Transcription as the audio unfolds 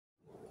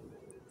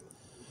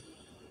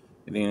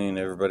Good evening,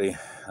 everybody.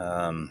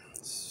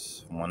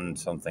 It's one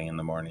something in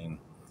the morning.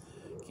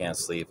 Can't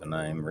sleep, and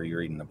I'm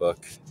rereading the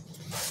book,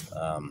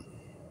 um,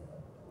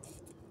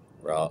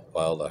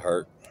 Wild at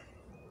Heart.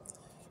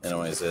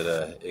 Anyways,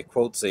 it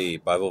quotes a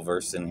Bible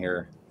verse in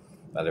here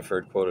that I've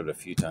heard quoted a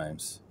few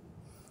times.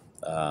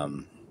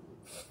 Um,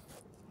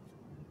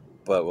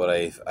 but what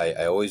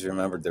I always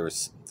remembered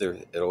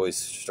it always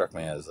struck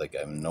me as like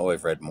I know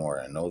I've read more.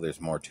 I know there's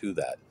more to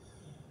that,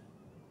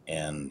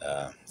 and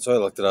so I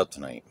looked it up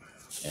tonight,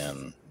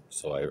 and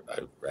so I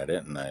read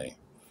it and I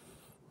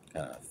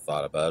kind of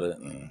thought about it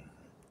and.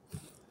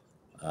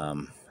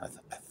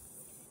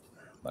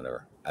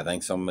 Whatever. I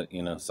think some of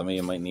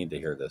you might need to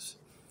hear this.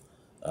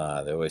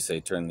 They always say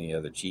turn the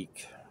other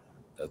cheek.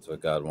 That's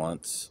what God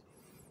wants.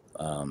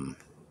 Um,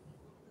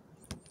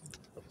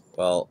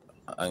 well,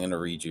 I'm going to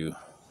read you.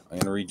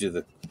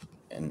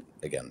 And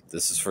again,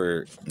 this is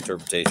for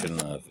interpretation.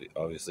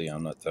 Obviously,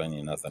 I'm not telling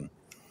you nothing.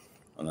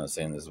 I'm not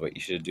saying this is what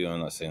you should do.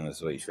 I'm not saying this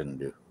is what you shouldn't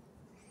do.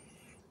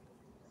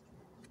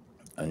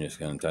 I'm just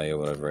going to tell you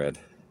what I've read.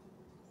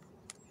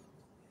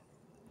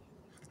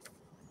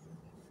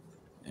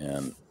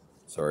 And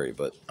sorry,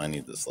 but I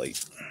need this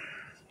light.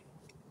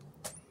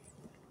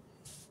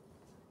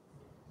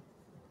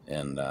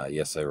 And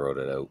yes, I wrote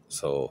it out.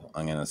 So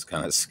I'm going to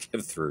kind of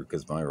skip through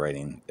because my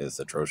writing is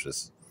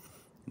atrocious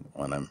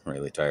when I'm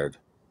really tired.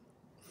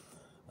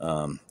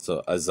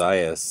 So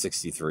Isiah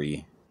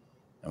 63,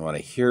 and what I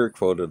hear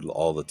quoted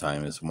all the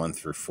time is 1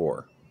 through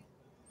 4.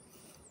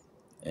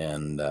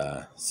 And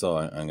so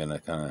I'm going to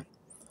kind of,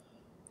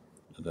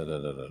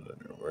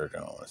 where do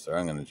I want to start?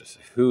 I'm going to just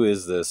say, who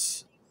is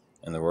this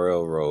in the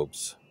royal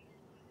robes,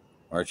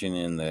 marching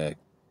in the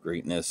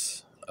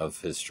greatness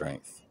of his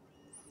strength?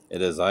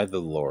 It is I, the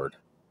Lord,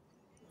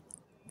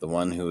 the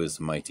one who is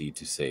mighty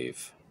to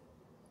save.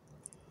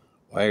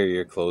 Why are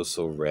your clothes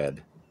so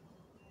red,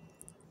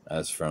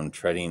 as from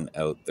treading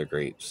out the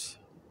grapes?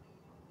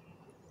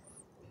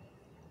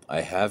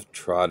 I have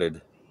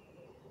trodden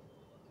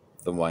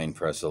the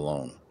winepress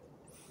alone.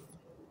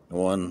 No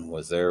one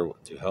was there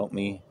to help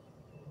me.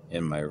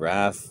 In my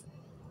wrath,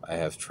 I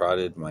have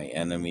trodden my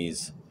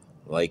enemies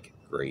like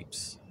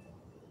grapes.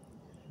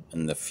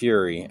 In the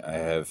fury, I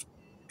have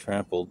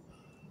trampled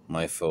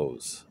my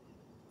foes.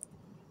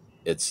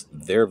 It's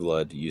their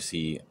blood you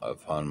see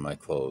upon my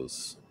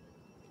clothes.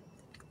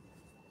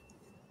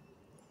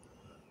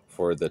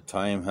 For the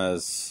time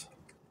has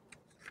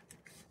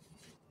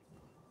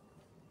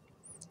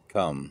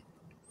come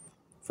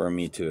for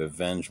me to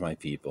avenge my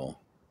people,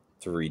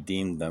 to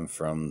redeem them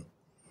from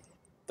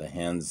the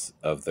hands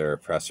of their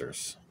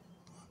oppressors.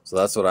 So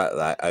that's what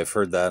I've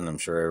heard that, and I'm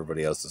sure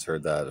everybody else has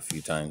heard that a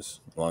few times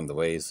along the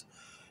ways,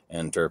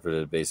 and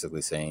interpreted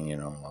basically saying,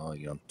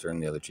 turn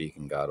the other cheek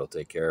and God will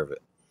take care of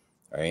it,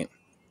 right?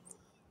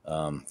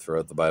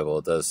 Throughout the Bible,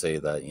 it does say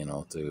that,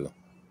 to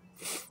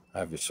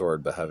have your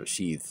sword, but have it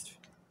sheathed,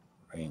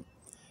 right?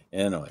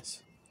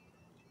 Anyways,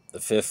 the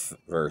 5th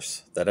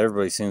verse that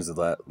everybody seems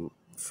to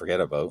forget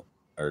about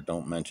or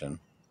don't mention.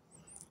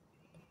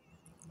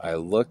 I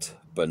looked,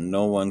 but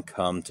no one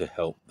come to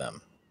help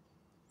them.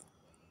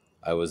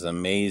 I was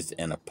amazed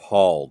and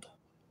appalled,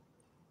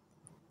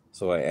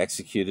 so I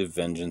executed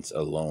vengeance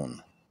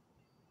alone.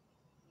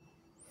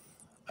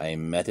 I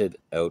meted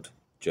out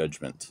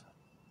judgment.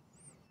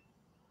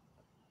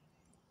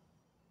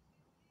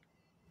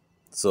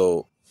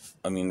 So,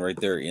 right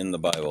there in the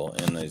Bible,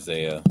 in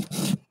Isaiah,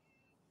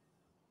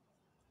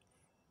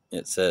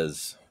 it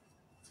says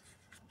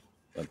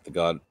that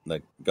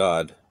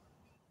God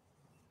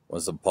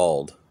was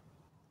appalled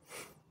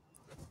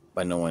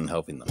by no one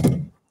helping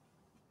them.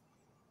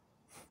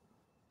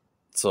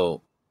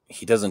 So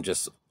he doesn't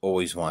just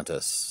always want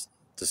us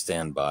to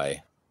stand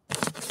by.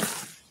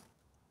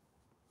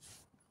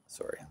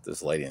 Sorry,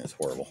 this lighting is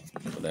horrible.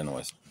 But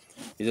anyways,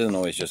 he doesn't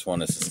always just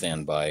want us to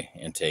stand by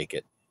and take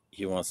it.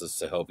 He wants us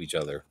to help each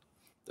other,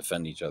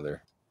 defend each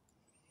other,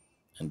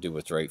 and do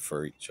what's right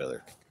for each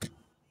other.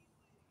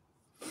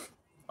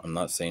 I'm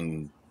not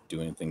saying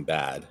do anything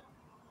bad.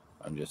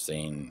 I'm just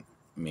saying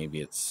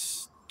maybe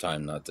it's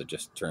time not to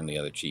just turn the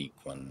other cheek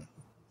when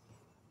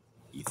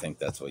you think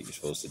that's what you're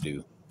supposed to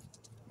do.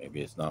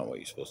 Maybe it's not what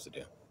you're supposed to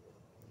do.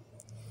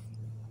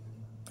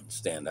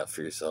 Stand up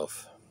for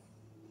yourself.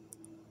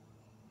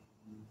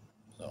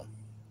 So,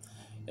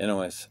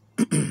 anyways,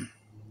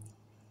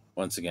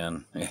 once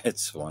again,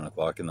 it's 1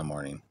 o'clock in the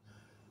morning.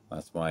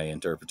 That's my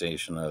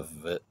interpretation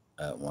of it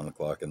at 1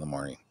 o'clock in the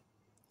morning.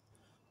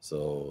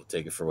 So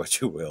take it for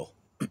what you will.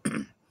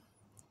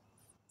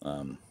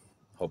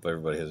 Hope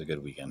everybody has a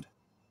good weekend.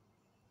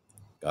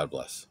 God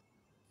bless.